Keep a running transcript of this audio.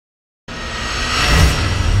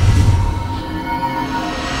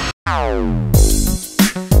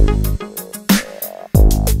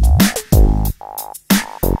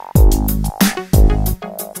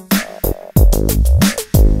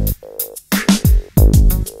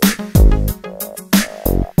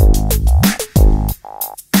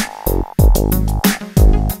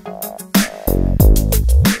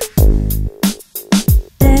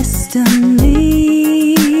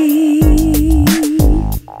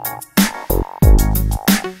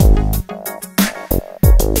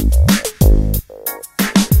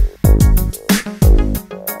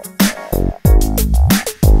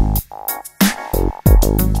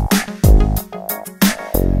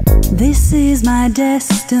is my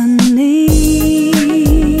destiny.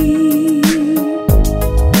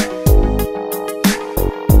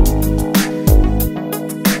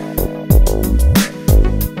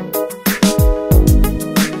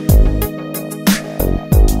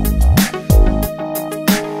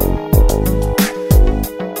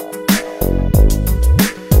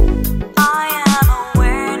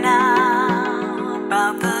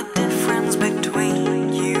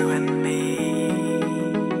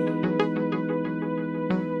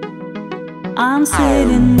 I'm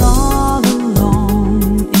sitting all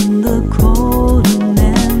alone in the cold and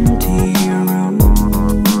empty room.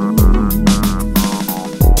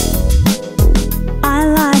 I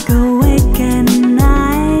lie awake at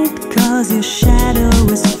night 'cause your shadow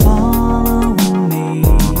is following me.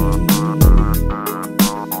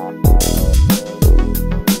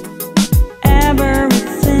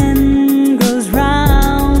 Everything goes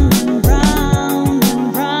round and round and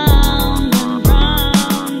round and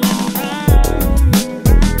round and round.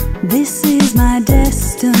 This is my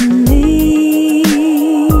destiny.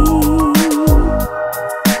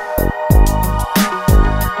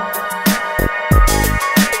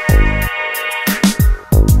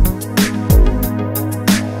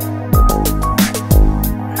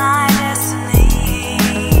 My destiny.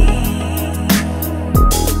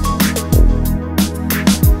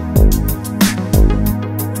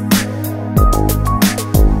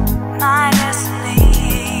 My destiny.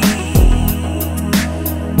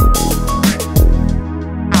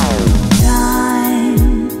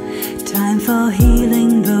 Time for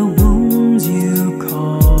healing the wounds you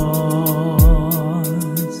caused.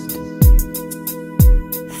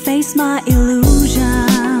 Face my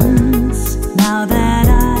illusions now that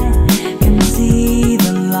I can see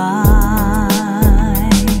the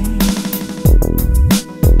light.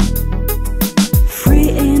 Free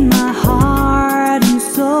in my heart and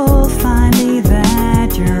soul, finally that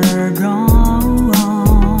you're gone.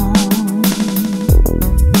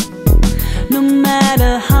 No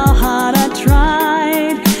matter how hard I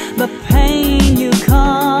tried, the pain you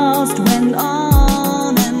caused went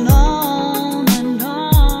on and on and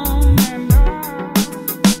on and on.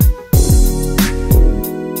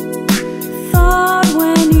 Thought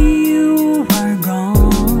when you were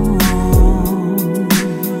gone,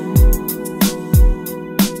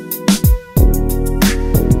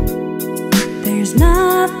 there's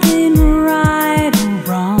nothing right or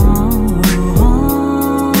wrong.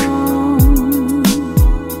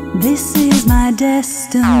 This is my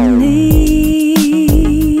destiny.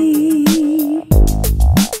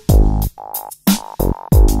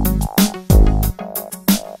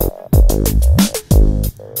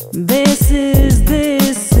 This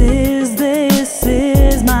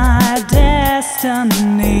is my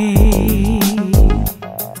destiny.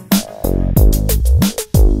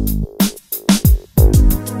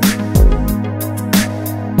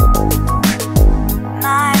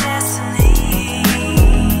 My destiny.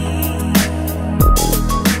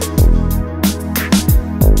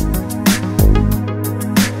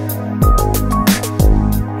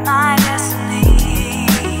 My destiny.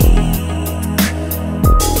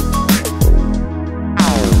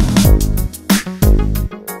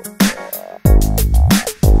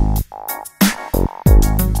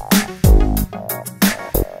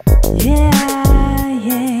 Yeah.